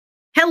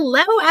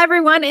Hello,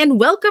 everyone, and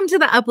welcome to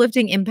the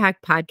Uplifting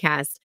Impact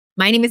podcast.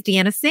 My name is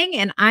Deanna Singh,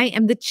 and I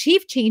am the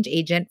Chief Change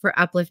Agent for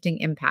Uplifting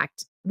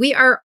Impact. We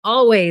are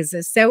always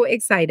so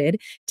excited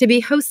to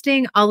be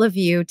hosting all of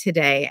you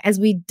today as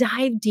we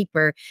dive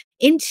deeper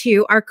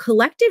into our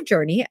collective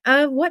journey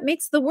of what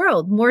makes the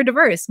world more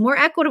diverse, more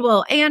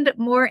equitable, and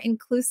more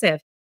inclusive.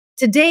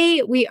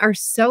 Today, we are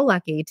so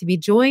lucky to be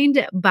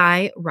joined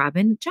by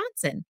Robin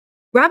Johnson.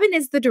 Robin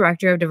is the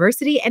Director of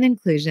Diversity and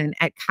Inclusion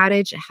at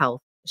Cottage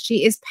Health.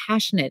 She is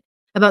passionate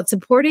about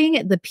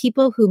supporting the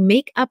people who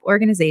make up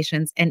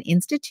organizations and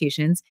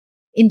institutions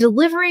in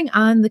delivering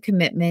on the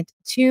commitment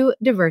to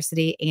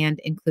diversity and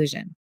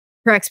inclusion.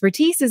 Her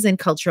expertise is in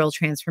cultural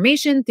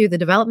transformation through the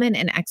development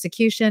and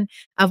execution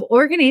of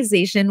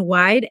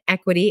organization-wide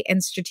equity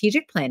and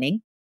strategic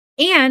planning,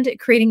 and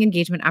creating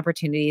engagement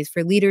opportunities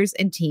for leaders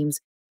and teams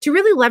to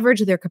really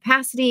leverage their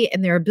capacity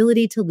and their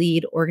ability to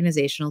lead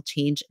organizational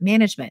change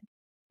management.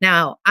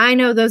 Now, I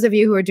know those of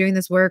you who are doing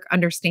this work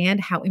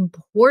understand how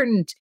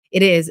important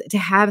it is to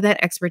have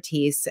that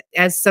expertise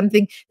as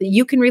something that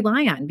you can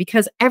rely on,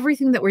 because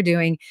everything that we're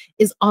doing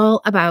is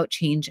all about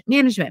change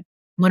management.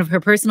 One of her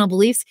personal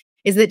beliefs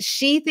is that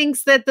she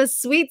thinks that the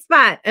sweet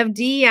spot of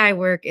DEI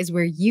work is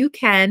where you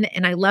can,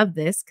 and I love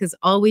this because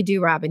all we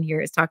do, Robin, here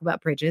is talk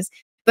about bridges,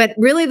 but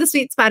really the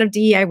sweet spot of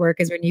DEI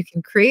work is when you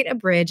can create a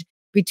bridge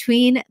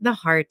between the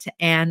heart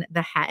and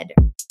the head.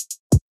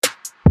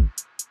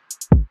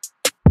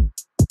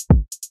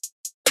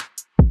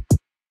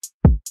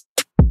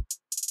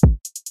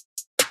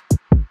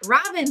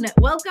 Robin,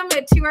 welcome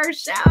to our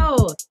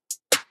show.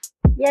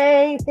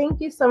 Yay. Thank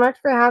you so much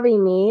for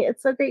having me.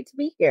 It's so great to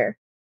be here.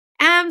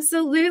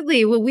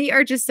 Absolutely. Well, we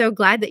are just so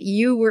glad that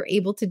you were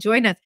able to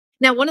join us.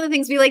 Now, one of the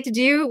things we like to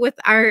do with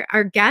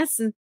our guests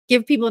is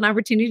give people an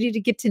opportunity to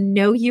get to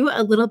know you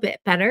a little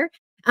bit better.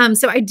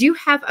 So I do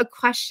have a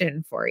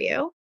question for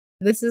you.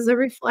 This is a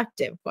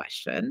reflective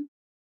question.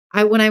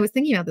 When I was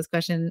thinking about this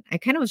question, I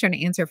kind of was trying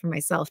to answer it for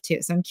myself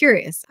too. So I'm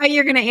curious how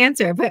you're going to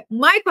answer. But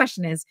my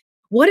question is,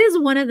 what is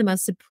one of the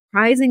most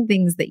surprising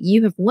things that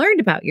you have learned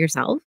about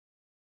yourself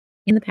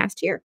in the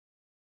past year?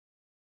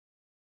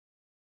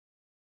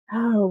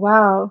 Oh,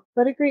 wow.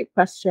 What a great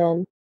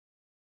question.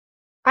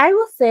 I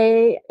will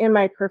say in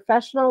my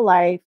professional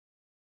life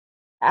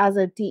as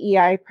a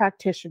DEI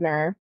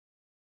practitioner,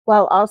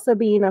 while also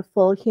being a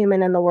full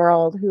human in the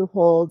world who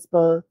holds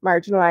both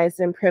marginalized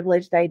and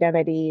privileged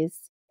identities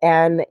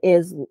and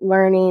is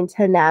learning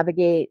to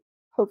navigate,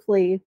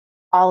 hopefully,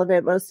 all of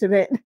it, most of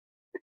it,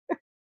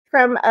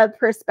 from a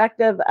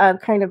perspective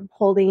of kind of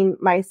holding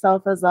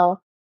myself as a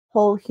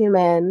whole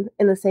human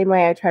in the same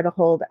way I try to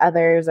hold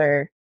others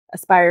or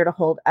aspire to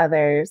hold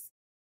others,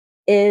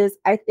 is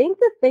I think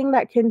the thing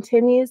that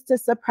continues to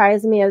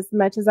surprise me as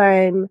much as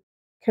I'm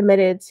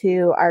committed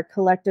to our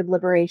collective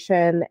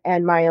liberation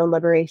and my own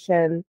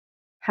liberation,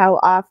 how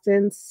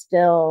often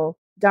still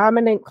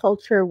dominant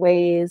culture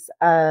ways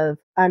of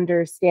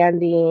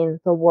understanding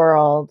the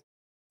world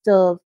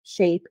still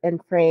shape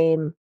and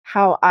frame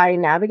how I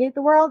navigate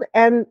the world.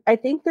 And I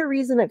think the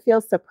reason it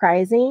feels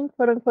surprising,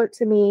 quote unquote,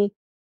 to me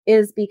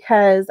is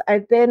because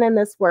I've been in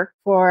this work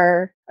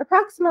for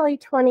approximately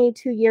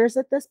 22 years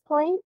at this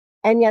point,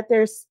 and yet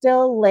there's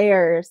still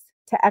layers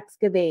to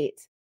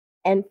excavate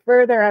and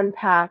further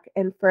unpack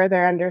and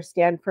further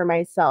understand for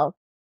myself.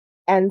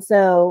 And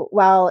so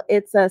while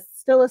it's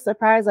still a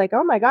surprise, like,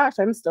 oh my gosh,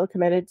 I'm still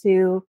committed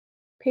to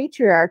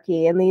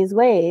patriarchy in these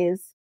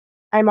ways,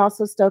 I'm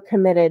also still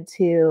committed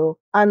to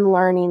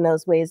unlearning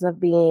those ways of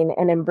being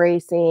and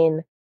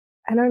embracing,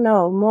 I don't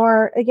know,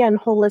 more, again,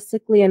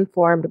 holistically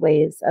informed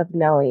ways of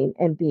knowing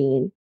and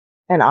being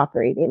and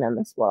operating in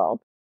this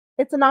world.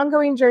 It's an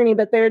ongoing journey,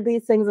 but there are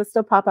these things that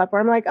still pop up where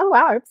I'm like, oh,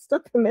 wow, I'm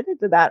still committed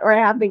to that, or I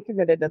have been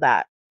committed to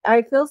that.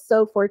 I feel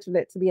so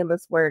fortunate to be in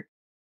this work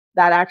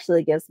that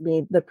actually gives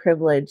me the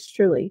privilege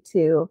truly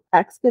to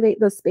excavate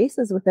those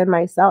spaces within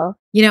myself.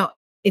 You know,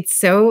 it's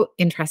so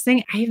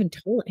interesting. I don't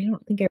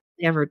think I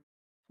really ever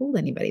told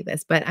anybody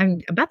this, but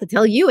I'm about to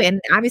tell you and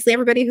obviously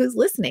everybody who's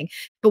listening.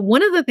 But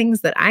one of the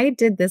things that I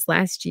did this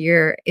last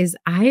year is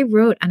I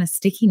wrote on a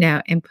sticky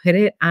note and put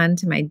it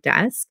onto my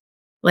desk,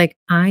 like,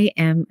 I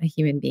am a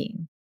human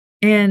being.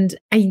 And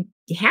I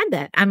had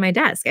that on my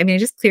desk. I mean, I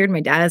just cleared my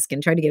desk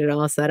and tried to get it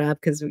all set up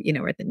because,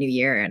 we're at the new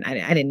year and I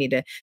didn't need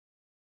to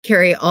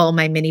carry all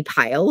my mini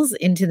piles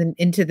into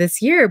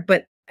this year.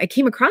 But I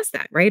came across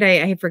that, right?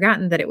 I had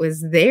forgotten that it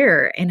was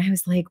there. And I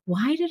was like,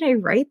 why did I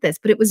write this?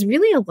 But it was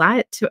really a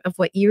lot of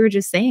what you were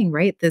just saying,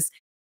 right? This,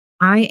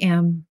 I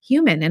am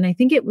human. And I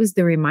think it was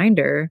the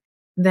reminder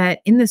that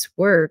in this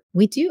work,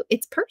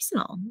 it's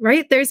personal,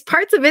 right? There's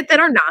parts of it that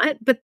are not,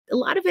 but a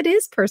lot of it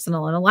is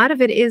personal. And a lot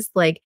of it is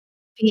like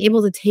being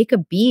able to take a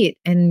beat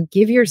and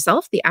give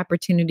yourself the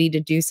opportunity to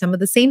do some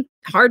of the same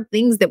hard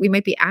things that we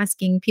might be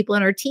asking people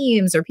in our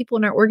teams or people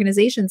in our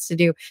organizations to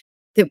do,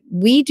 that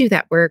we do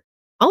that work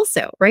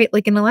also, right?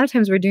 Like, and a lot of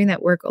times we're doing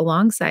that work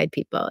alongside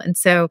people. And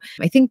so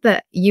I think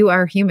that you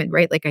are human,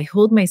 right? Like, I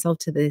hold myself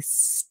to this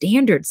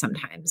standard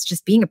sometimes,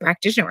 just being a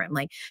practitioner. I'm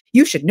like,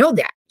 you should know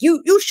that.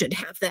 You should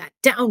have that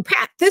down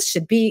pat. This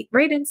should be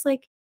right. And it's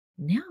like,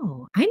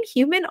 No, I'm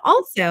human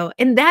also.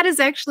 And that is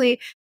actually,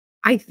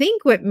 I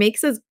think, what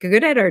makes us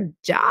good at our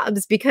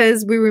jobs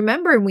because we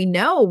remember and we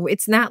know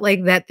it's not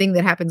like that thing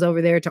that happens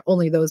over there to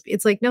only those.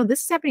 It's like, no,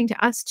 this is happening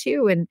to us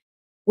too. And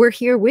we're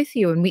here with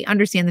you and we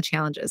understand the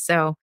challenges.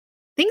 So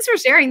thanks for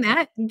sharing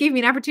that. You gave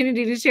me an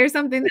opportunity to share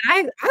something that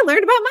I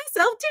learned about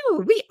myself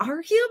too. We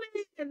are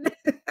human.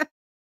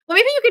 Well,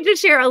 maybe you could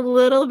just share a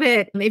little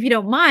bit, if you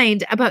don't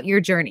mind, about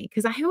your journey,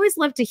 because I always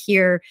love to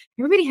hear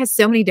everybody has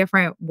so many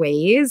different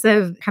ways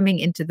of coming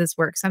into this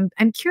work. So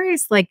I'm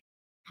curious, like,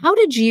 how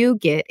did you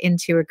get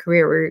into a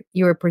career where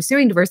you were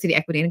pursuing diversity,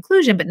 equity, and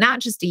inclusion, but not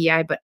just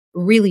DEI, but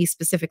really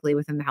specifically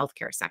within the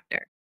healthcare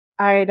sector?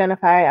 I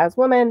identify as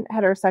woman,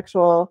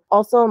 heterosexual,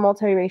 also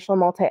multiracial,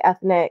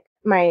 multi-ethnic.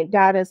 My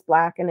dad is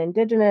Black and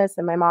Indigenous,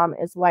 and my mom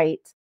is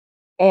white.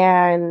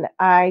 And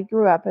I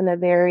grew up in a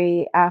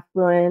very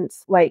affluent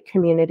white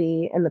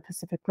community in the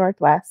Pacific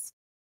Northwest.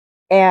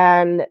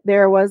 And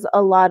there was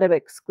a lot of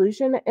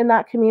exclusion in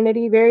that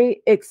community,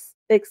 very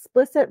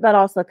explicit, but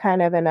also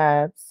kind of in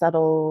a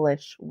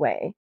subtle-ish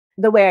way.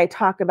 The way I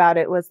talk about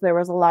it was there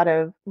was a lot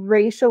of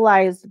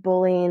racialized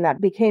bullying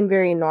that became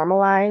very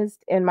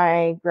normalized in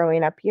my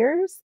growing up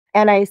years.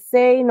 And I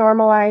say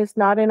normalized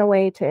not in a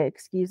way to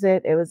excuse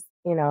it. It was,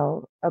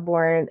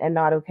 abhorrent and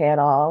not okay at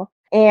all.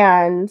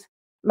 And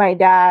my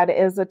dad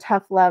is a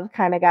tough love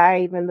kind of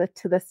guy, even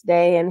to this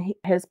day. And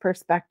his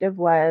perspective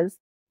was,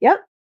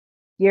 yep,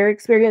 you're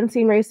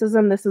experiencing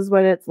racism. This is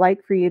what it's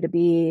like for you to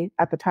be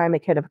at the time a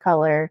kid of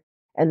color.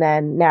 And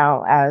then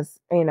now as,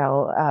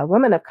 a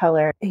woman of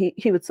color, he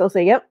would still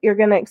say, yep, you're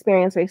going to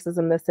experience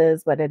racism. This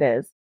is what it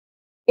is.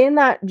 In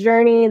that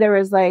journey, there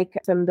was like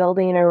some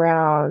building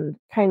around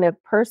kind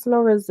of personal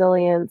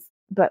resilience,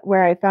 but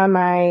where I found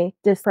my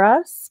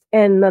distrust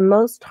and the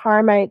most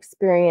harm I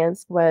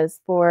experienced was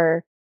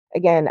for,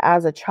 again,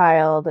 as a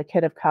child, a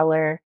kid of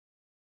color,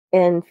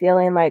 and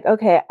feeling like,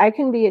 okay, I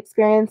can be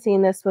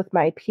experiencing this with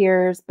my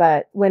peers,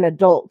 but when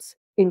adults,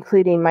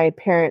 including my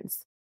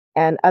parents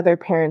and other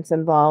parents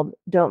involved,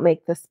 don't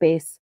make the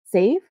space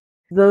safe,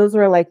 those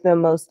were like the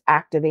most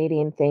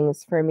activating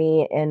things for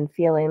me in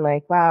feeling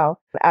like, wow,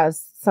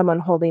 as someone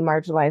holding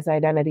marginalized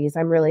identities,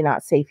 I'm really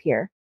not safe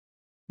here.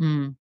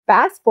 Hmm.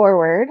 Fast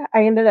forward,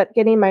 I ended up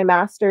getting my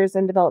master's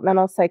in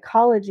developmental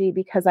psychology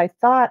because I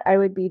thought I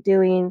would be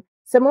doing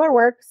similar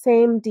work,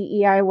 same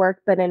DEI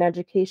work, but in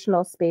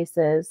educational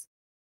spaces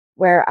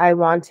where I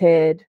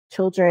wanted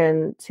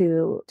children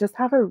to just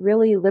have a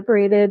really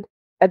liberated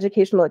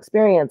educational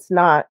experience,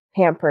 not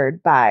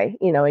hampered by,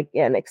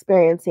 again,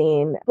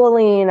 experiencing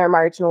bullying or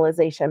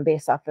marginalization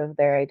based off of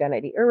their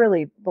identity or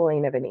really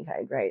bullying of any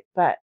kind, right?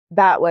 But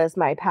that was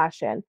my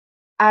passion.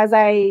 As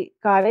I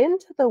got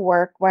into the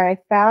work, where I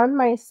found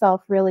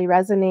myself really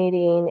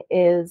resonating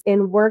is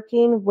in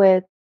working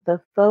with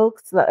the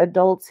folks, the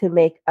adults who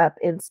make up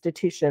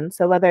institutions.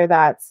 So whether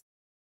that's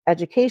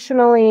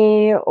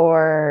educationally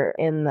or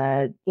in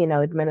the,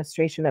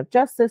 administration of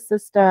justice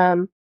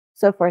system,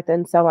 so forth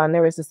and so on.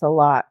 There was just a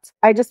lot.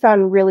 I just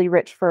found really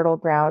rich, fertile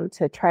ground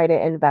to try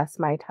to invest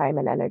my time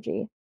and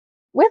energy.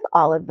 With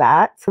all of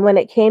that, when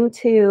it came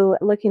to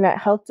looking at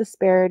health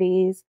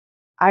disparities,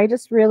 I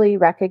just really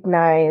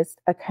recognized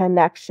a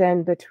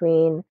connection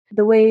between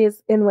the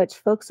ways in which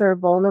folks are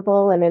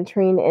vulnerable and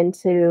entering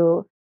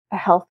into a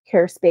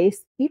healthcare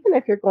space, even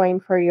if you're going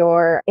for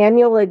your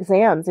annual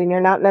exams and you're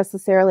not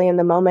necessarily in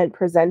the moment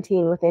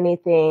presenting with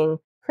anything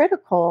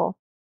critical,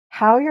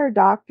 how your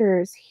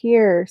doctors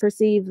here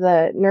perceive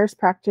the nurse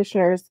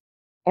practitioners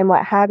and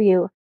what have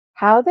you,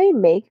 how they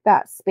make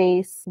that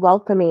space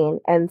welcoming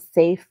and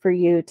safe for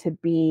you to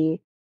be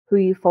who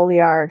you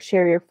fully are,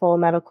 share your full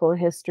medical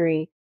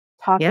history,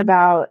 talk Yep.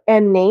 about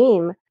and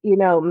name,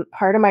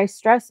 part of my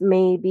stress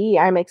may be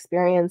I'm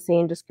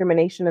experiencing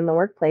discrimination in the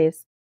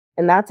workplace.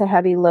 And that's a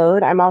heavy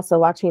load. I'm also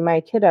watching my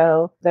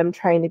kiddo, them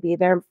trying to be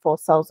their full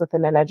selves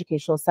within an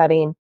educational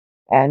setting.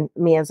 And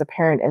me as a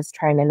parent is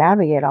trying to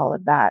navigate all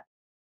of that.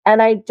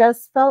 And I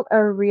just felt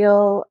a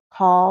real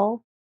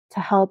call to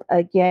help,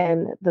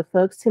 again, the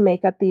folks who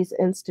make up these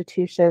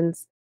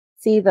institutions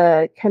see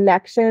the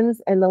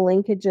connections and the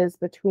linkages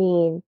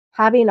between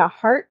having a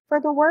heart for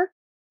the work.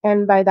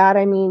 And by that,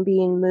 I mean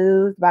being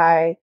moved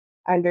by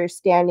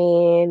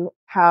understanding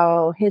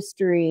how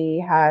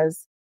history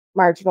has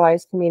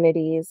marginalized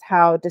communities,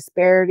 how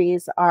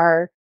disparities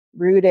are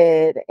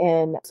rooted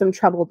in some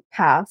troubled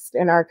past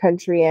in our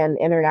country and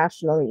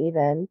internationally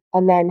even.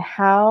 And then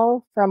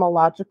how, from a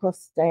logical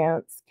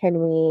stance, can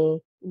we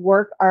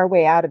work our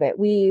way out of it?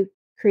 We've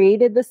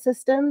created the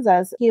systems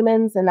as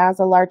humans and as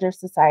a larger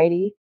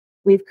society.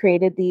 We've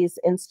created these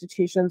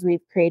institutions.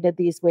 We've created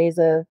these ways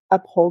of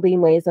upholding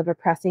ways of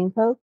oppressing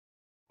folks.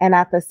 And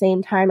at the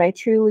same time, I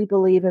truly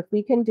believe if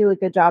we can do a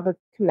good job of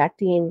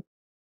connecting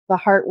the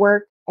heart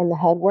work and the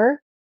head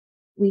work,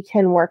 we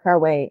can work our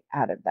way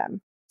out of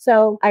them.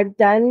 So I've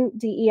done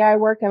DEI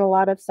work in a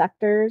lot of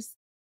sectors.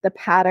 The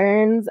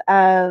patterns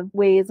of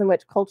ways in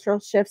which cultural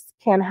shifts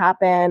can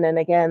happen. And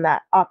again,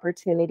 that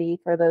opportunity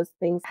for those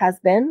things has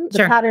been. The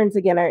Sure. patterns,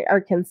 again, are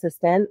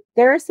consistent.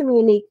 There are some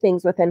unique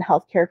things within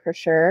healthcare for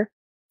sure.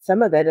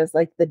 some of it is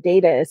like the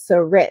data is so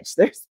rich.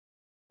 There's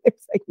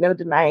like no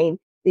denying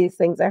these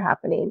things are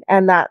happening.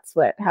 And that's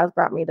what has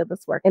brought me to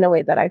this work in a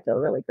way that I feel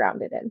really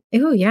grounded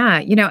in. Oh, yeah.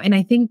 And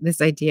I think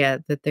this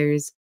idea that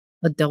there's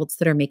adults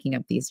that are making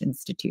up these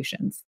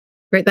institutions,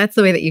 right? That's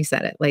the way that you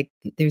said it. Like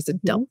there's Mhm.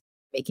 adults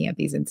making up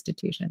these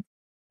institutions.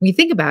 When you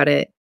think about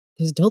it,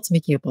 there's adults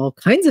making up all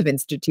kinds of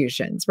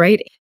institutions,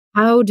 right?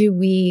 How do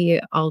we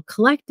all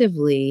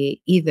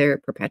collectively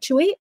either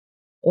perpetuate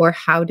or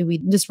how do we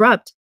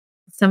disrupt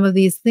some of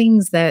these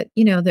things that,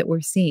 that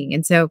we're seeing?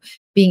 And so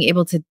being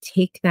able to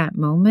take that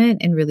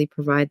moment and really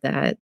provide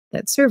that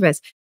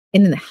service.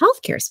 And in the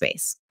healthcare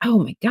space, oh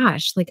my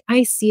gosh, like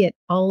I see it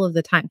all of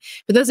the time.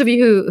 For those of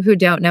you who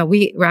don't know,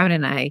 Robin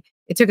and I,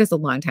 it took us a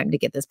long time to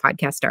get this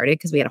podcast started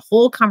because we had a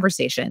whole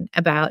conversation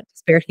about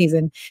disparities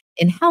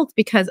in health.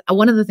 Because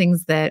one of the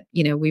things that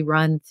we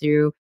run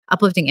through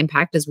Uplifting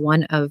Impact is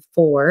one of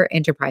four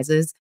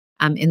enterprises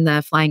in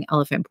the Flying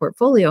Elephant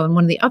portfolio, and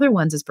one of the other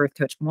ones is Birth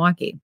Coach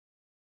Milwaukee.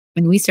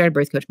 And we started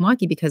Birth Coach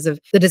Milwaukee because of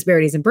the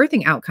disparities in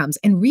birthing outcomes,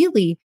 and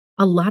really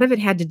a lot of it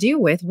had to do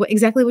with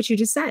exactly what you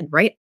just said,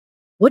 right?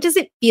 What does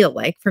it feel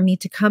like for me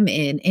to come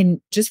in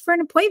and just for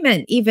an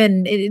appointment,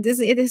 even it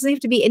doesn't have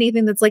to be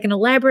anything that's like an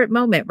elaborate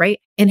moment, right?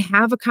 And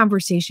have a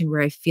conversation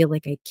where I feel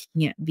like I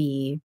can't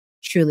be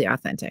truly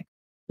authentic.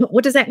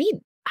 What does that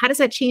mean? How does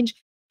that change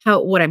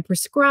what I'm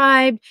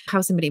prescribed, how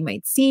somebody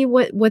might see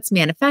what's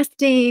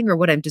manifesting or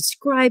what I'm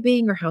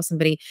describing, or how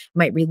somebody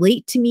might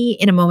relate to me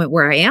in a moment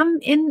where I am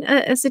in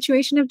a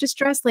situation of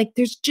distress? Like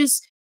there's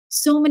just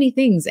so many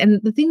things.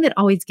 And the thing that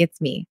always gets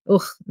me,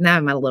 oh, now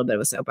I'm on a little bit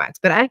of a soapbox,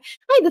 but I had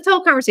this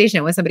whole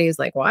conversation with somebody who's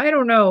like, well, I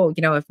don't know,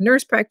 if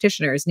nurse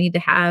practitioners need to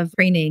have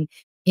training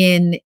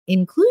in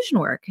inclusion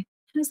work. I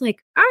was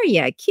like, are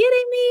you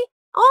kidding me?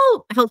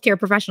 All healthcare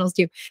professionals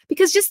do.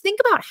 Because just think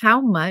about how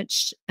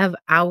much of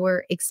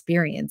our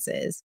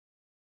experiences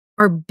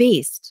are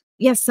based.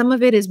 Yes, some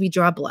of it is we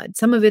draw blood.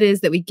 Some of it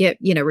is that we get,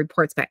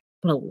 reports back.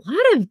 But a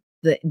lot of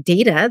the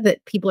data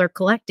that people are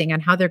collecting on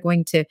how they're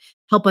going to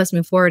help us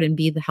move forward and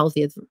be the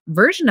healthiest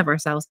version of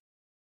ourselves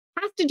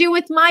has to do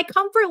with my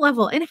comfort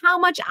level and how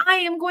much I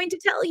am going to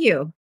tell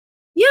you.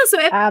 Yeah, so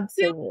if I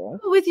feel Absolutely.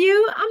 comfortable with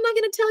you, I'm not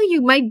going to tell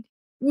you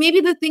maybe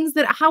the things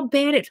that how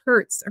bad it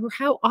hurts or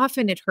how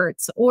often it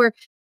hurts or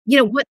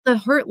what the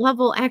hurt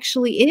level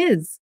actually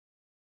is.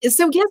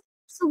 So yes,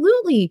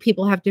 absolutely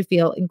people have to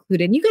feel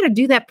included. And you got to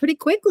do that pretty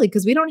quickly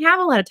because we don't have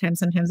a lot of time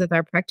sometimes with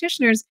our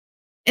practitioners.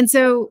 And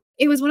so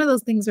it was one of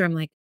those things where I'm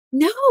like,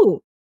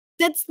 no,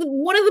 that's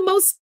one of the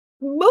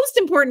most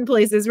important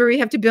places where we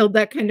have to build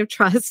that kind of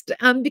trust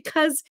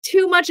because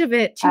too much of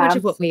what we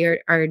Absolutely.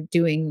 are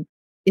doing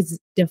is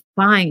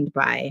defined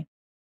by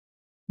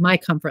my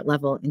comfort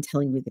level in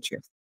telling you the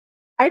truth.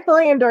 I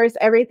fully endorse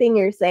everything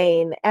you're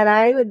saying. And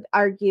I would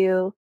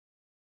argue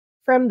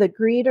from the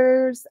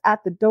greeters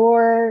at the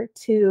door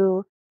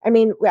to, I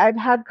mean, I've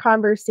had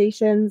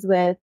conversations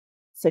with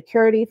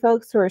security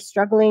folks who are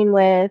struggling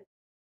with,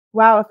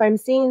 wow, if I'm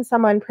seeing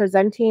someone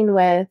presenting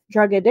with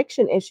drug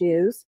addiction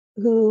issues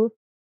who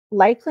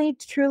likely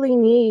truly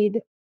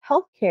need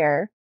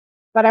healthcare,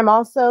 but I'm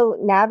also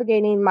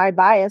navigating my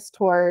bias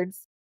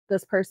towards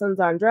this person's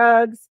on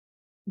drugs,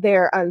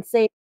 they're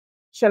unsafe.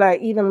 Should I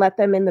even let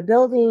them in the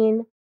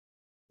building?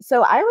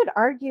 So I would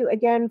argue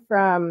again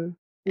from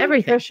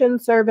Everything. nutrition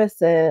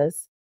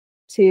services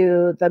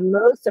to the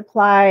most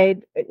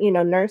applied,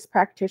 nurse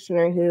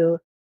practitioner who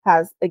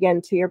has,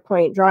 again, to your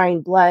point,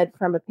 drawing blood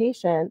from a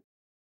patient,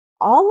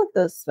 all of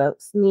those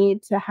folks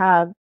need to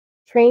have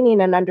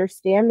training and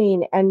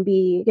understanding and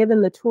be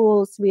given the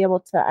tools to be able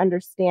to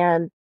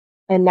understand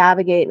and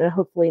navigate and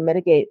hopefully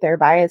mitigate their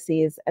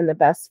biases and the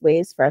best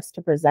ways for us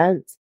to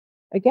present,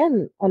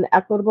 again, an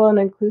equitable and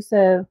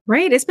inclusive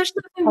Right,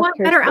 especially if we want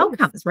healthcare better space.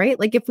 outcomes, right?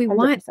 Like if we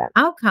want 100%.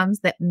 outcomes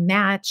that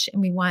match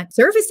and we want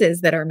services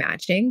that are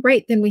matching,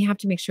 right? Then we have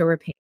to make sure we're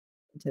paying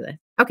attention to this.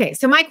 Okay,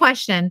 so my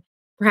question,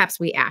 perhaps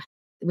we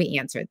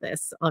answered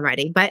this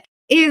already, but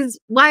is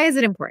why is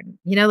it important?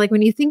 Like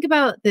when you think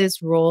about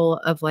this role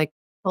of like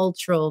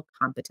cultural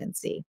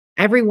competency,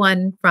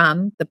 everyone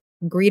from the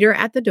greeter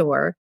at the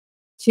door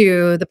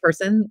to the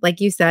person, like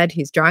you said,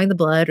 who's drawing the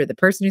blood or the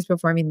person who's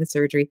performing the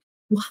surgery,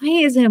 why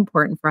is it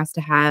important for us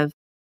to have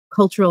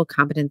cultural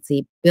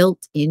competency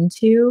built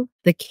into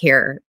the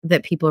care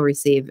that people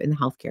receive in the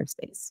healthcare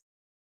space?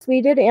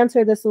 We did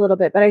answer this a little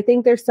bit, but I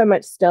think there's so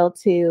much still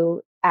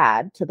to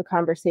add to the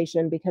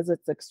conversation because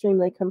it's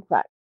extremely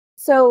complex.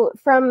 So,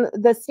 from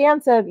the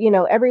stance of,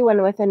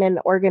 everyone within an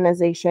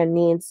organization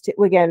needs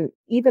to, again,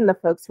 even the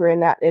folks who are in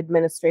that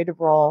administrative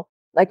role,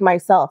 like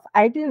myself,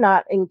 I do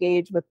not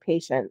engage with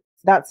patients.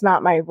 That's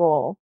not my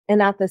role.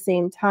 And at the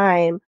same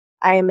time,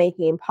 I am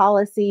making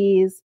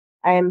policies,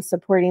 I am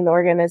supporting the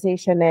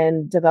organization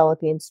in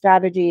developing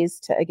strategies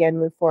to, again,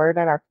 move forward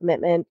on our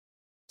commitment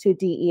to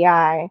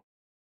DEI.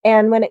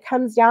 And when it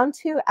comes down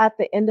to at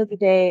the end of the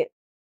day,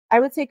 I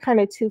would say kind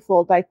of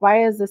twofold. Like,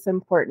 why is this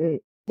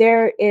important?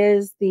 There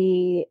is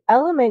the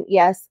element,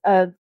 yes,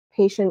 of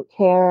patient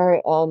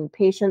care and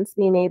patients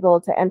being able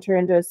to enter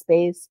into a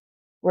space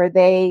where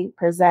they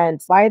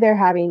present why they're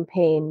having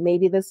pain.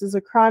 Maybe this is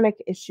a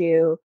chronic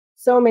issue.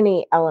 So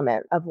many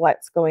elements of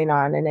what's going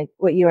on. And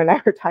what you and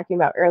I were talking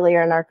about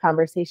earlier in our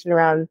conversation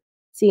around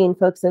seeing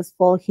folks as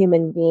full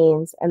human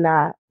beings and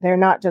that they're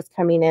not just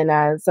coming in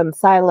as some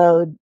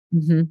siloed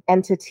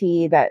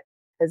entity that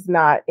is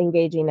not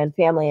engaging in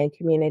family and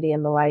community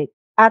and the like.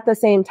 At the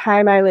same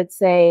time, I would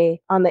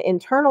say on the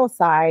internal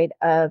side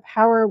of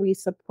how are we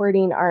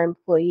supporting our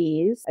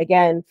employees,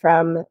 again,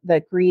 from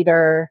the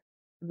greeter,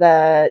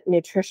 the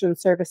nutrition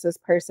services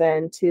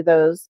person to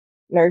those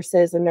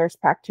nurses and nurse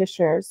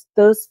practitioners,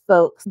 those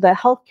folks, the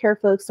healthcare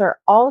folks are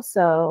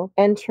also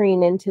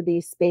entering into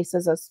these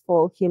spaces as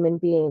full human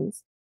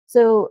beings.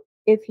 So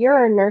if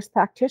you're a nurse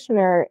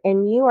practitioner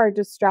and you are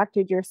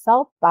distracted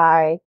yourself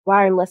by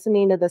why I'm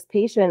listening to this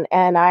patient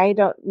and I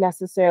don't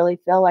necessarily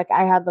feel like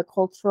I have the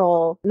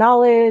cultural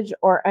knowledge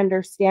or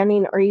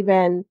understanding or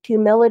even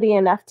humility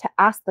enough to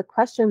ask the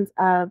questions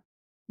of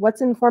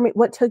what's informing,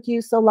 what took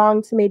you so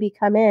long to maybe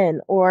come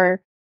in,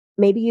 or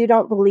maybe you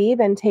don't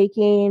believe in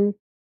taking,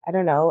 I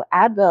don't know,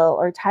 Advil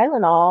or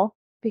Tylenol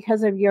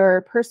because of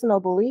your personal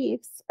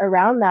beliefs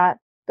around that.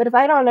 But if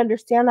I don't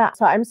understand that,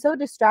 so I'm so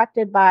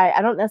distracted by,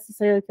 I don't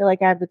necessarily feel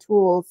like I have the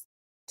tools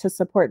to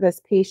support this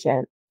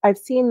patient. I've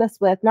seen this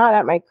with not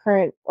at my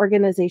current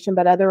organization,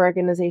 but other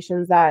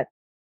organizations that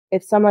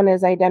if someone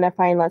is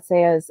identifying, let's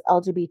say, as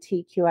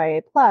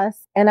LGBTQIA+,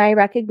 and I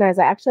recognize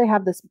I actually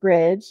have this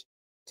bridge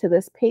to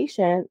this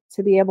patient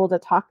to be able to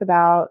talk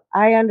about,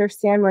 I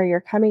understand where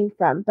you're coming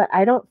from, but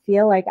I don't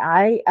feel like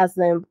I, as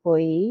the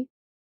employee,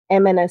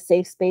 am in a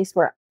safe space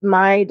where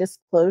my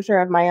disclosure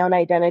of my own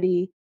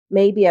identity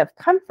may be of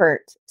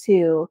comfort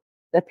to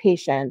the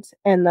patient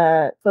and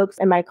the folks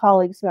and my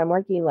colleagues who I'm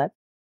working with.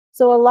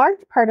 So a large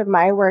part of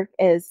my work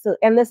is,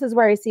 and this is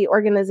where I see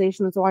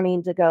organizations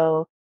wanting to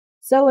go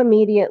so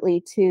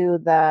immediately to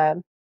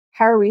the,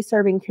 how are we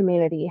serving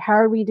community? How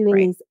are we doing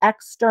these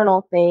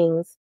external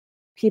things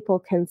people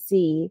can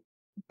see?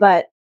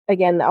 But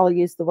again, I'll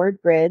use the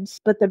word bridge,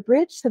 but the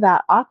bridge to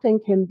that often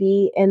can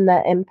be in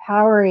the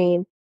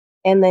empowering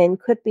and the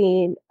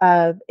equipping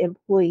of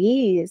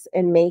employees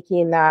in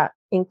making that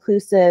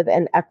inclusive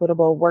and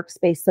equitable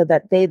workspace so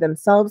that they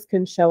themselves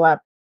can show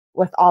up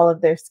with all of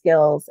their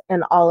skills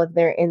and all of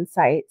their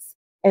insights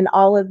and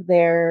all of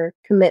their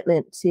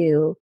commitment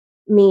to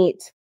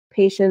meet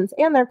patients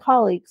and their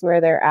colleagues where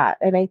they're at.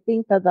 And I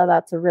think that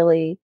that's a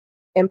really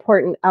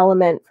important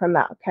element from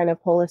that kind of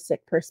holistic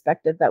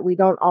perspective that we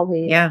don't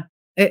always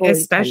fully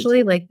especially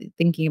tend to. like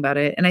thinking about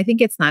it. And I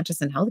think it's not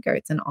just in healthcare,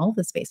 it's in all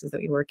the spaces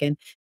that we work in.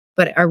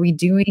 But are we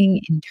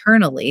doing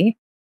internally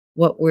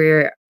what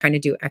we're trying to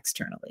do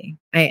externally?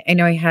 I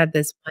know I had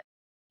this one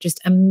just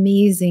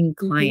amazing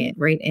client,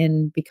 right?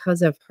 And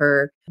because of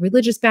her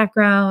religious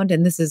background,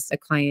 and this is a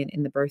client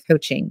in the birth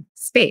coaching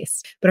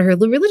space, but her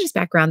religious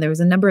background, there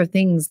was a number of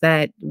things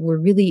that were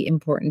really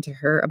important to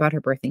her about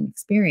her birthing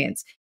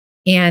experience.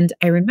 And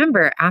I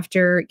remember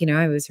after,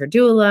 I was her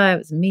doula, it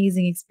was an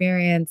amazing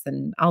experience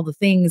and all the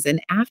things.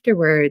 And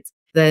afterwards,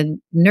 the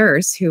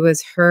nurse who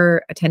was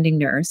her attending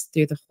nurse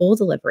through the whole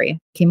delivery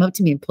came up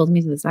to me and pulled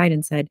me to the side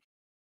and said,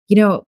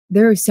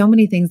 there are so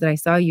many things that I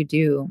saw you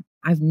do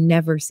I've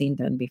never seen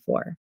done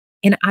before.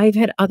 And I've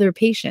had other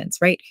patients,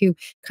 right, who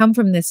come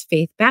from this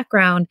faith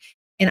background.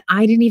 And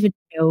I didn't even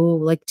know,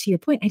 like to your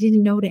point, I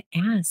didn't know to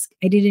ask.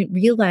 I didn't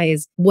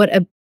realize what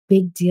a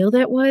big deal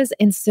that was.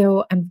 And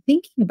so I'm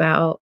thinking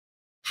about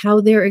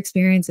how their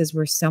experiences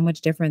were so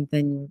much different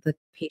than the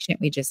patient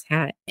we just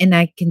had. And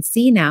I can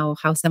see now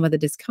how some of the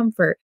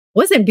discomfort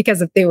wasn't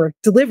because if they were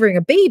delivering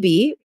a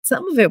baby,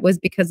 some of it was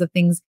because of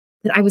things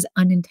that I was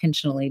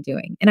unintentionally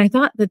doing. And I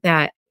thought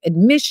that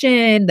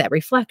admission, that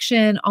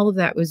reflection, all of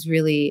that was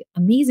really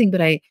amazing.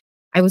 But I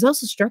was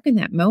also struck in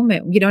that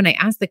moment, and I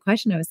asked the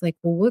question, I was like,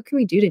 well, what can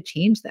we do to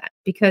change that?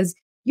 Because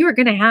you are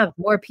going to have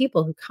more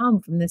people who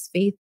come from this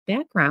faith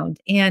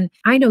background. And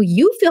I know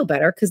you feel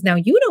better because now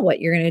you know what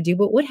you're going to do,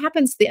 but what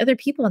happens to the other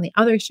people on the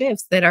other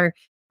shifts that are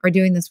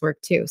doing this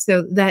work too?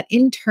 So that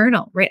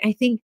internal, right? I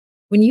think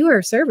when you are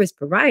a service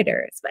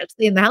provider,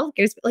 especially in the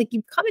healthcare, like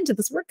you come into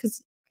this work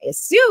because I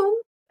assume,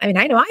 I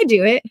know I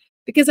do it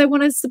because I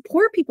want to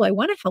support people. I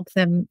want to help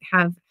them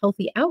have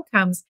healthy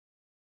outcomes.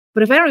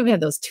 But if I don't even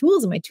have those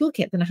tools in my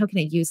toolkit, then how can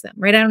I use them,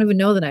 right? I don't even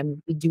know that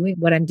I'm doing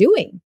what I'm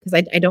doing because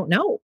I don't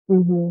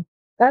know.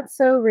 That's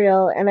so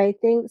real. And I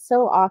think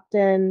so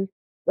often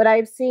what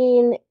I've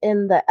seen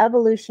in the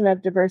evolution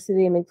of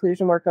diversity and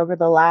inclusion work over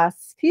the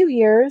last few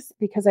years,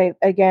 because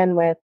again,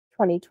 with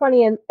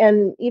 2020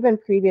 and even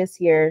previous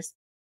years,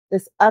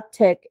 this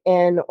uptick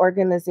in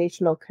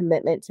organizational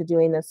commitment to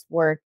doing this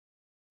work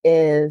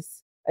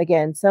is,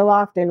 again, so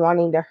often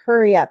wanting to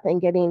hurry up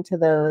and getting to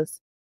those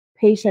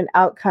patient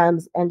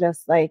outcomes and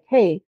just like,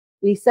 hey,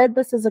 we said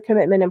this is a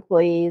commitment,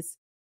 employees,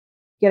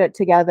 get it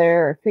together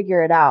or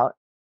figure it out.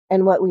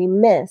 And what we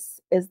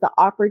miss is the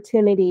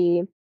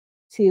opportunity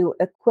to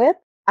equip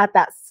at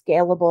that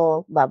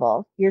scalable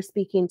level. You're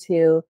speaking to,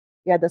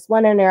 you had this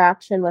one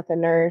interaction with a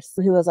nurse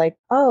who was like,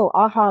 oh,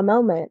 aha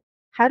moment.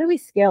 How do we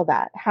scale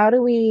that? How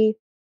do we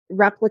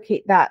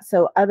replicate that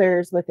so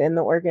others within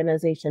the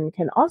organization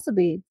can also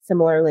be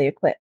similarly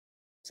equipped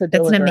to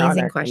That's an deliver on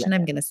amazing our question. I'm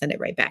commitment? going to send it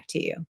right back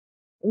to you.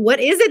 What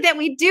is it that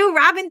we do,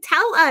 Robin?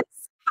 Tell us.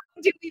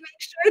 How do we make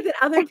sure that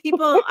other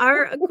people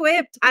are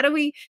equipped? How do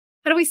we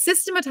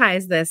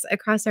systematize this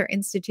across our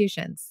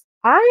institutions?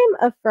 I'm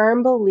a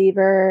firm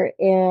believer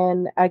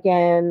in,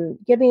 again,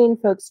 giving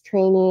folks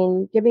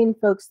training, giving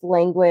folks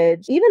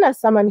language, even as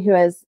someone who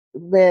has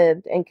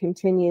lived and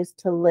continues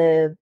to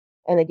live.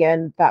 And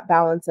again, that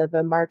balance of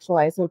a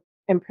marginalized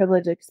and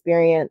privileged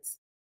experience.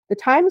 The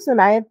times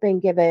when I have been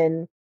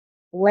given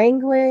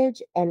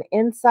language and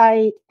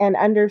insight and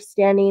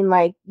understanding,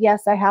 like,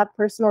 yes, I have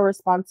personal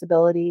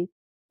responsibility,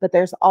 but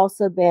there's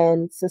also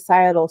been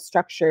societal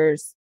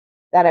structures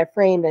that have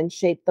framed and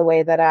shaped the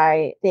way that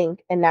I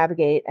think and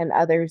navigate, and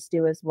others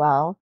do as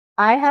well.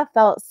 I have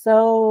felt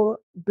so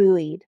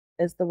buoyed,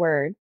 is the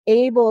word,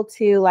 able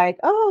to, like,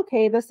 oh,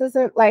 okay, this is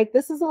a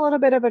little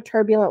bit of a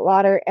turbulent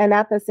water. And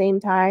at the same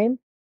time,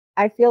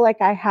 I feel like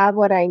I have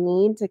what I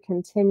need to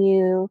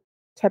continue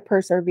to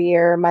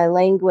persevere. My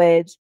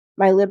language,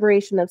 my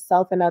liberation of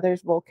self and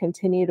others will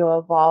continue to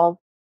evolve.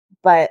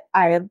 But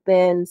I have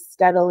been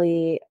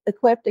steadily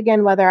equipped,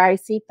 again, whether I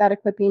seek that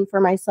equipping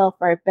for myself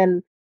or I've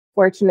been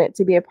fortunate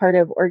to be a part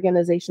of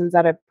organizations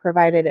that have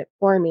provided it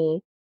for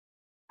me.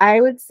 I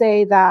would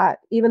say that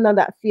even though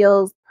that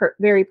feels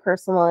very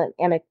personal and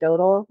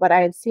anecdotal, what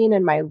I have seen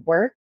in my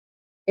work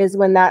is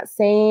when that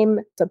same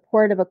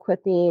supportive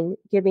equipping,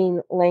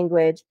 giving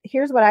language,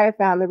 here's what I have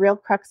found: the real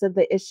crux of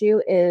the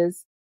issue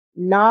is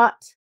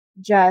not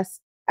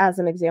just, as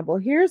an example,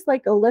 here's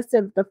like a list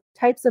of the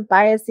types of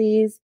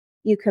biases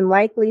you can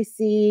likely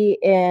see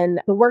in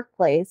the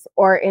workplace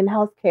or in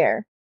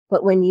healthcare.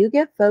 But when you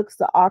give folks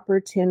the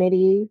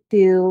opportunity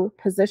to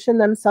position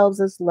themselves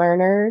as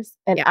learners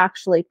and Yeah.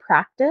 actually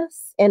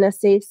practice in a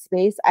safe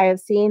space, I have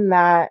seen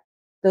that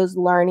those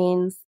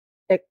learnings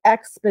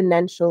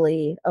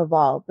exponentially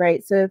evolve,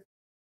 right? So if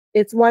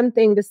it's one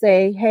thing to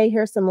say, hey,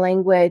 here's some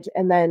language,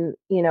 and then,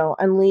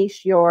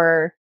 unleash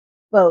your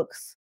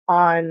folks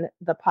on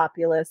the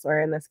populace, or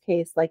in this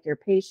case, like your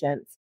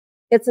patients.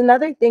 It's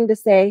another thing to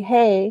say,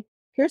 hey,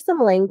 here's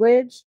some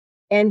language,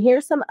 and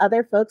here's some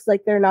other folks,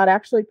 like they're not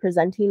actually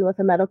presenting with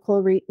a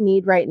medical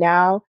need right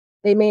now.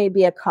 They may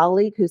be a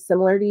colleague who's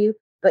similar to you,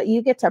 but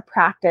you get to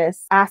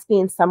practice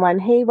asking someone,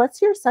 hey,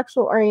 what's your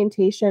sexual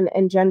orientation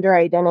and gender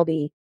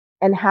identity?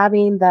 And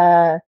having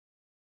the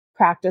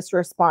practice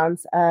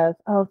response of,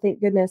 oh, thank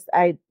goodness,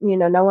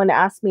 no one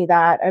asked me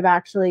that. I'm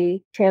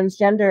actually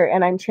transgender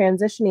and I'm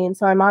transitioning,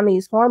 so I'm on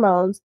these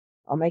hormones.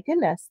 Oh my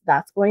goodness,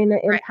 that's going to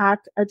Right.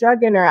 impact a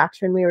drug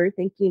interaction we were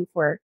thinking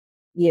for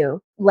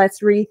you. Let's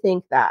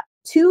rethink that.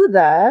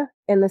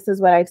 And this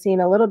is what I've seen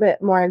a little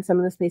bit more in some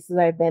of the spaces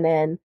I've been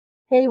in.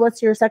 Hey,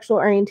 what's your sexual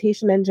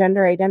orientation and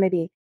gender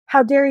identity?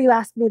 How dare you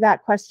ask me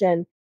that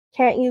question?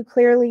 Can't you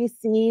clearly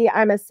see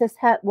I'm a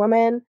cishet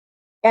woman?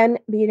 And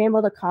being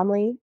able to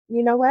calmly,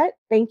 you know what?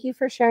 Thank you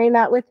for sharing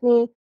that with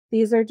me.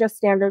 These are just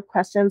standard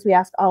questions we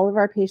ask all of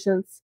our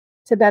patients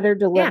to better Yeah.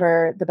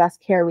 deliver the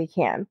best care we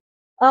can.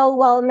 Oh,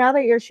 well, now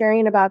that you're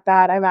sharing about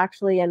that, I'm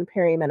actually in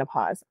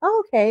perimenopause.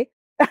 Oh, okay.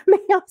 That may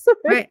also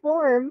Right.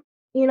 inform,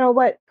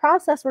 what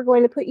process we're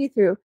going to put you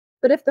through.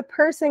 But if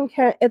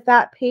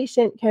that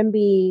patient can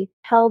be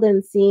held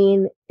and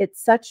seen,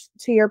 it's such,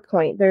 to your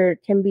point, there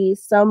can be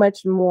so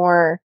much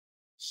more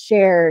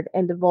shared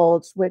and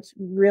divulged, which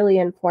really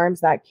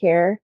informs that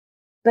care.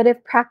 But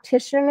if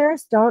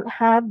practitioners don't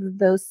have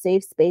those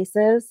safe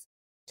spaces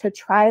to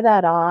try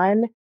that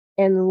on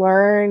and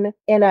learn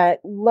in a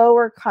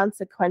lower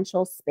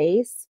consequential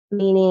space,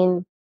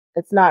 meaning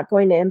it's not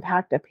going to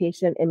impact a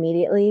patient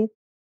immediately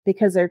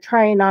because they're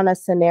trying on a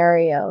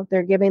scenario,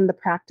 they're giving the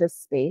practice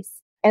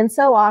space. And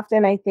so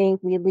often, I think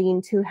we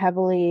lean too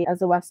heavily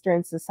as a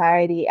Western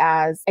society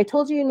as, I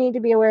told you, you need to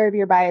be aware of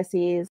your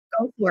biases.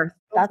 Go forth.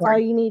 Go That's all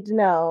forth. you need to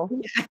know.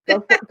 Yeah.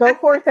 Go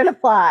forth and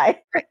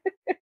apply.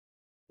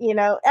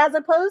 As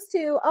opposed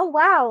to, oh,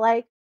 wow,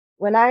 like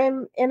when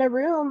I'm in a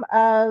room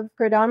of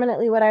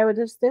predominantly what I would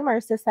assume are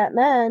cishet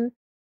men,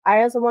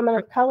 I, as a woman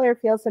of color,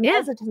 feel some Yeah.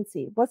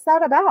 hesitancy. What's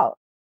that about?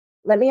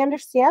 Let me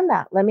understand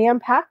that. Let me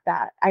unpack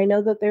that. I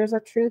know that there's a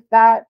truth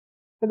that,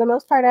 for the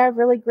most part, I have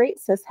really great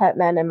cishet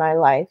men in my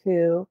life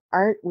who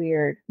aren't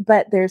weird,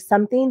 but there's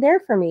something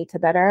there for me to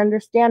better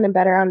understand and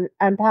better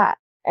unpack.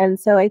 And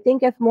so I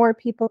think if more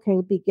people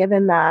can be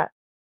given that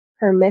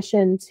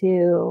permission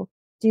to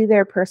do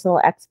their personal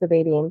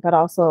excavating, but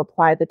also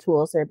apply the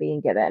tools they're being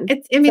given,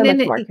 It's I so mean, much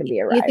and more can be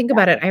you arrived think at.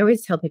 about it, I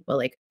always tell people,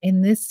 like,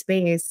 in this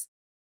space,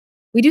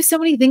 we do so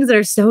many things that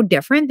are so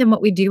different than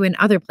what we do in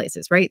other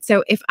places, right?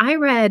 So if I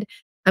read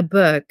a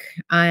book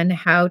on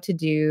how to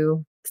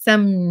do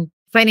some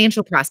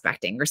financial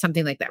prospecting or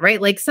something like that,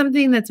 right? Like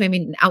something that's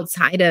maybe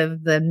outside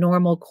of the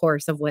normal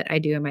course of what I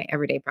do in my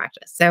everyday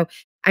practice. So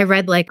I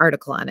read like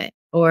article on it,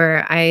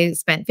 or I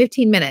spent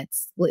 15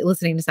 minutes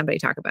listening to somebody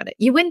talk about it.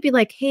 You wouldn't be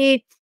like,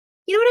 hey,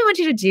 you know what I want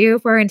you to do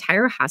for our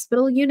entire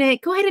hospital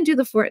unit? Go ahead and do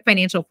the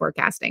financial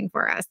forecasting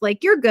for us.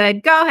 Like, you're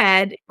good. Go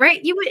ahead.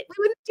 Right? We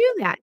wouldn't do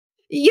that.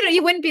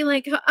 You wouldn't be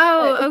like,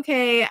 "Oh,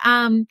 okay,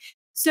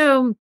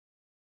 so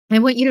I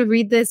want you to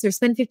read this or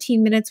spend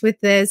 15 minutes with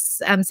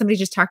this." Somebody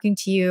just talking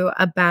to you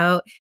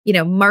about,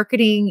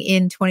 marketing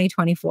in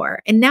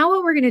 2024. And now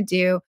what we're going to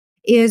do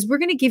is we're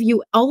going to give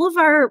you all of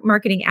our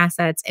marketing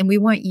assets and we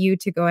want you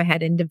to go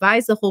ahead and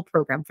devise the whole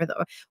program for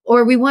the,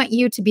 or we want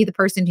you to be the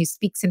person who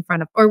speaks in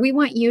front of, or we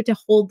want you to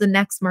hold the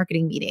next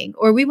marketing meeting,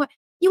 or you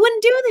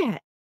wouldn't do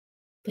that.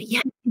 But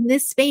yet in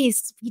this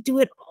space, we do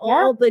it Yeah,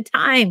 all the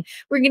time.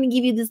 We're going to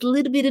give you this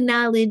little bit of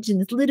knowledge in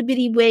this little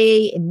bitty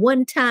way in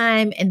one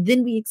time. And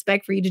then we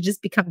expect for you to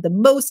just become the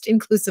most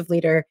inclusive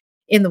leader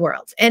in the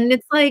world. And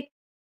it's like,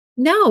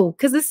 no,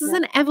 because this is yeah,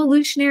 an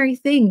evolutionary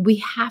thing. We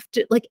have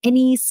to, like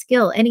any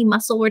skill, any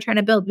muscle we're trying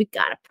to build, we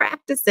got to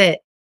practice it.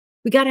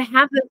 We got to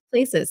have those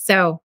places.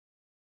 So,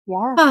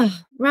 yeah.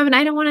 Robin,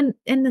 I don't want to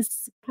end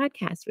this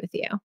podcast with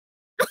you.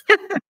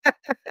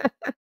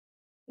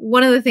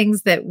 One of the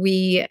things that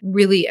we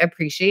really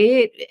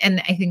appreciate,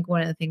 and I think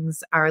one of the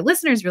things our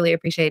listeners really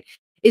appreciate,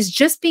 is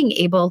just being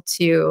able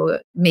to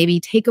maybe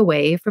take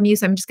away from you.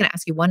 So I'm just going to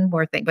ask you one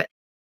more thing, but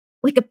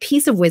like a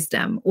piece of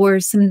wisdom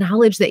or some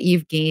knowledge that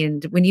you've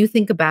gained when you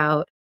think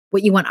about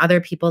what you want other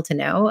people to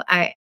know.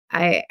 I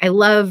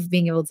love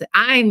being able to.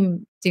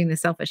 I'm doing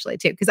this selfishly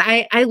too because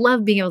I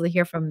love being able to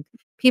hear from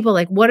people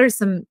like what are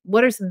some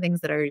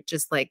things that are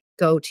just like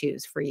go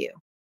tos for you.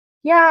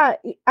 Yeah,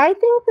 I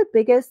think the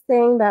biggest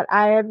thing that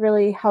I have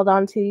really held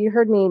on to, you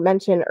heard me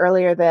mention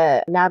earlier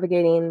that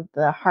navigating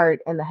the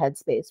heart and the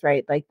headspace,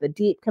 right? Like the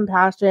deep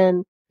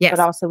compassion, but Yes.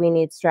 also we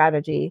need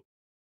strategy.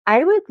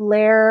 I would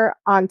layer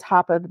on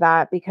top of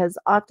that because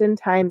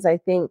oftentimes I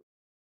think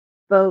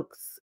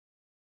folks,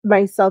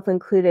 myself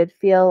included,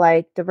 feel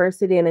like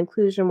diversity and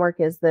inclusion work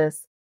is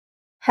this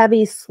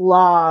heavy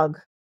slog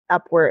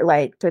upward,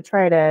 like to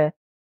try to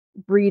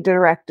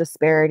redirect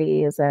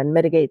disparities and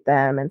mitigate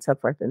them and so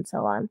forth and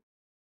so on.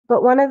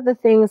 But one of the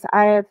things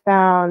I have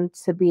found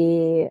to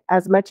be,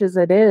 as much as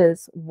it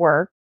is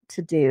work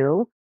to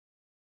do,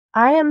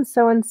 I am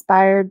so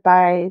inspired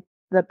by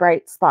the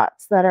bright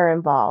spots that are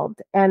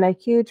involved. And a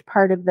huge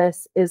part of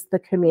this is the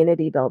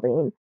community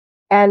building.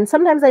 And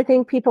sometimes I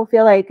think people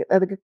feel like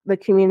the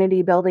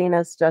community building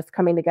is just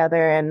coming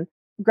together and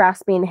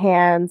grasping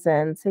hands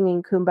and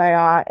singing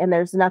kumbaya. And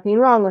there's nothing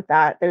wrong with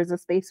that. There's a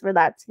space for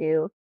that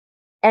too.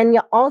 And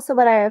also,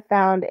 what I have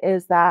found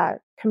is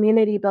that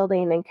community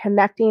building and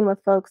connecting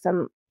with folks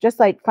and just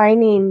like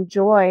finding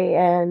joy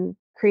and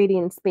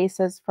creating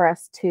spaces for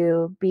us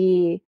to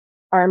be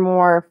our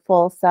more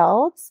full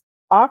selves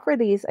offer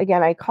these,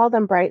 again, I call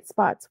them bright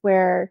spots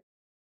where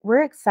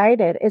we're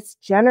excited. It's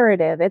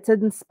generative, it's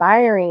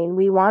inspiring.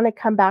 We want to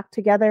come back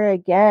together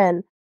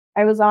again.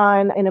 I was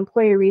on an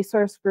employee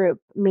resource group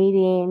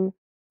meeting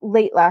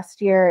late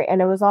last year,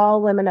 and it was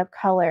all women of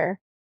color.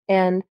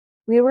 And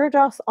we were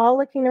just all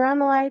looking around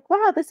like,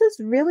 wow, this is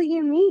really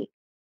unique.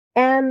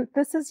 And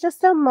this is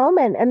just a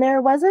moment. And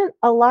there wasn't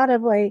a lot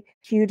of like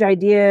huge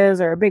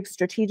ideas or a big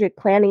strategic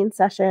planning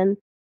session,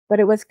 but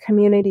it was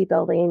community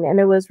building and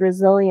it was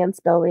resilience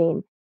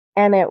building.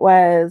 And it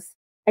was,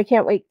 I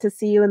can't wait to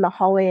see you in the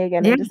hallway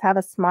again Yeah. and just have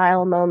a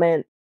smile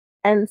moment.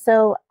 And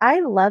so I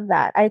love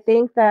that. I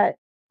think that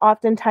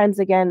oftentimes,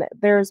 again,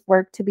 there's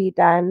work to be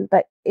done,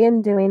 but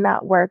in doing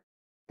that work,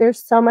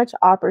 there's so much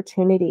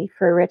opportunity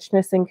for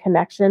richness and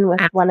connection with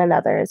one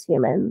another as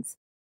humans.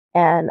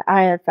 And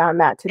I have found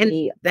that to And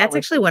be that's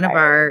always actually one of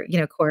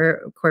inspiring. our,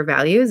 core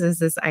values is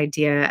this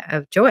idea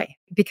of joy.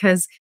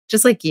 Because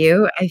just like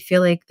you, I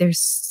feel like there's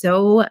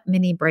so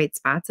many bright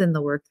spots in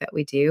the work that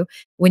we do.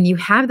 When you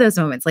have those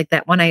moments, like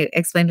that one I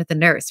explained with the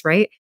nurse,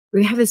 right?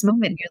 Where you have this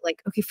moment and you're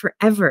like, okay,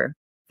 forever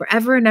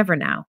and ever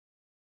now,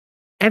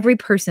 every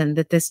person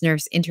that this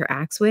nurse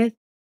interacts with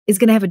is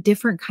going to have a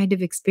different kind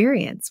of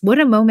experience. What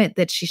a moment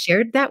that she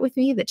shared that with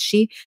me, that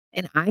she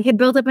and I had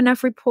built up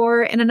enough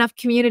rapport and enough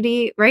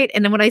community, right?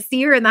 And then when I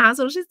see her in the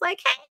hospital, she's like,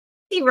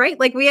 "Hey," right?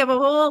 Like we have a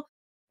whole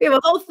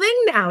thing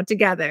now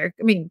together.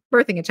 I mean,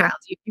 birthing a child,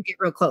 you get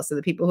real close to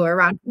the people who are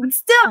around, but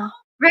still, Yeah,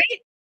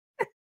 right?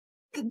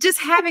 Just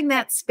having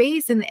that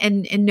space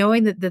and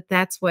knowing that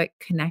that's what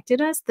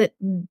connected us, that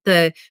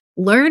the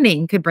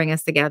learning could bring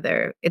us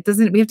together. It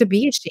doesn't we have to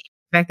be ashamed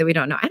of the fact that we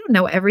don't know. I don't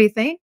know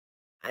everything.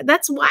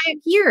 That's why I'm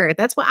here.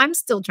 That's why I'm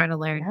still trying to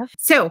learn. yeah.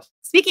 So,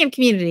 speaking of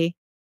community,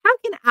 how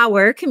can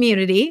our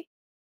community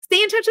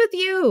stay in touch with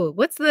you?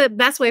 What's the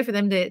best way for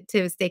them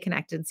to stay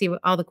connected and see what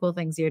all the cool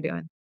things you're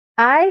doing?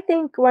 I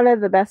think one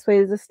of the best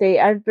ways to stay,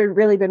 I've been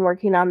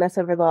working on this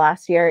over the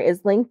last year,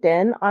 is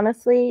LinkedIn.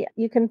 Honestly,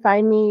 you can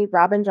find me,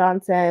 Robin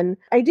Johnson.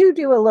 I do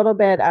a little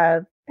bit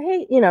of,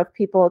 hey, if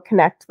people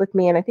connect with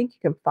me, and I think you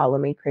can follow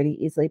me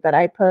pretty easily. But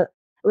it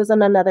was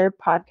on another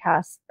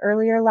podcast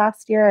earlier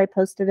last year. I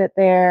posted it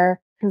there.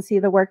 You can see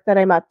the work that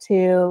I'm up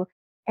to.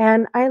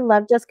 And I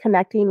love just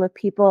connecting with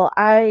people.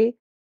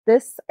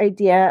 This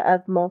idea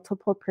of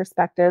multiple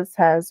perspectives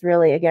has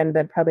really, again,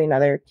 been probably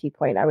another key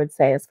point I would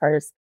say as far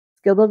as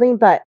skill building,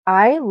 but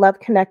I love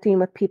connecting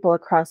with people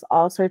across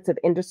all sorts of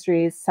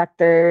industries,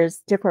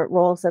 sectors, different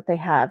roles that they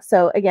have.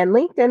 So again,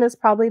 LinkedIn is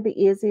probably the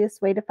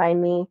easiest way to find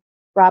me,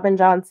 Robin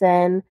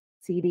Johnson.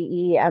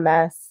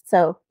 CDEMS.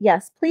 So,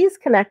 yes, please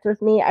connect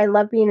with me. I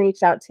love being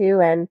reached out to.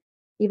 And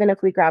even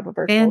if we grab a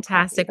virtual coffee,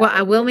 Fantastic. that Well,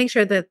 I would be will great. make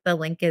sure that the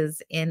link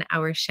is in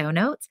our show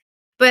notes.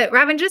 But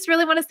Robin, just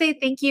really want to say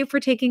thank you for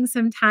taking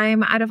some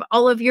time out of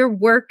all of your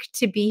work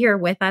to be here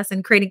with us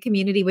and creating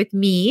community with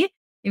me.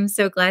 I'm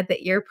so glad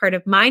that you're part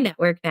of my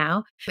network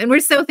now. And we're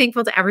so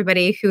thankful to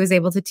everybody who was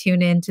able to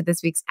tune in to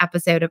this week's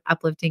episode of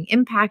Uplifting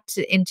Impact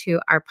into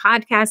our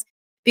podcast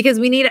because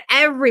we need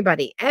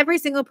everybody, every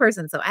single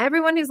person. So,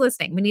 everyone who's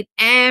listening, we need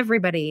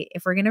everybody.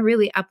 If we're going to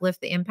really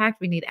uplift the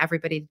impact, we need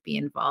everybody to be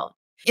involved.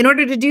 In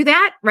order to do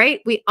that,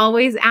 right, we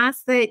always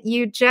ask that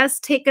you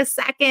just take a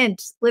second.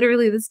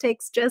 Literally, this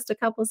takes just a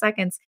couple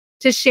seconds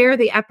to share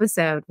the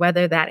episode,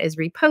 whether that is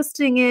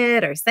reposting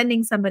it or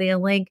sending somebody a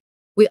link.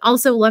 We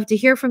also love to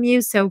hear from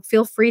you. So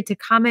feel free to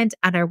comment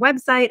on our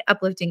website,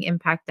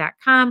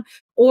 upliftingimpact.com,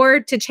 or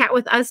to chat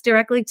with us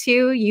directly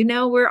too. You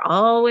know, we're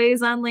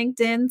always on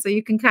LinkedIn. So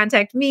you can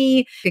contact me.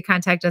 You could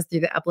contact us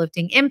through the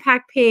Uplifting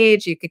Impact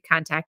page. You could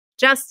contact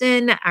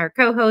Justin, our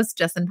co host,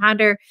 Justin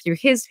Ponder, through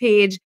his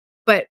page.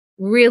 But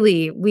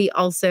really, we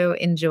also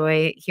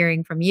enjoy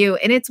hearing from you.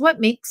 And it's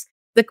what makes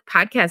the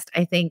podcast,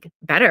 I think,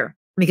 better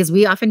because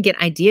we often get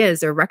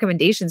ideas or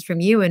recommendations from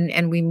you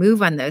and we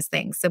move on those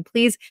things. So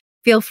please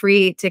feel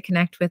free to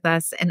connect with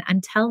us. And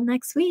until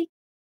next week,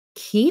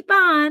 keep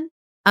on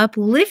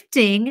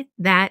uplifting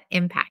that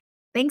impact.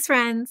 Thanks,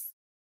 friends.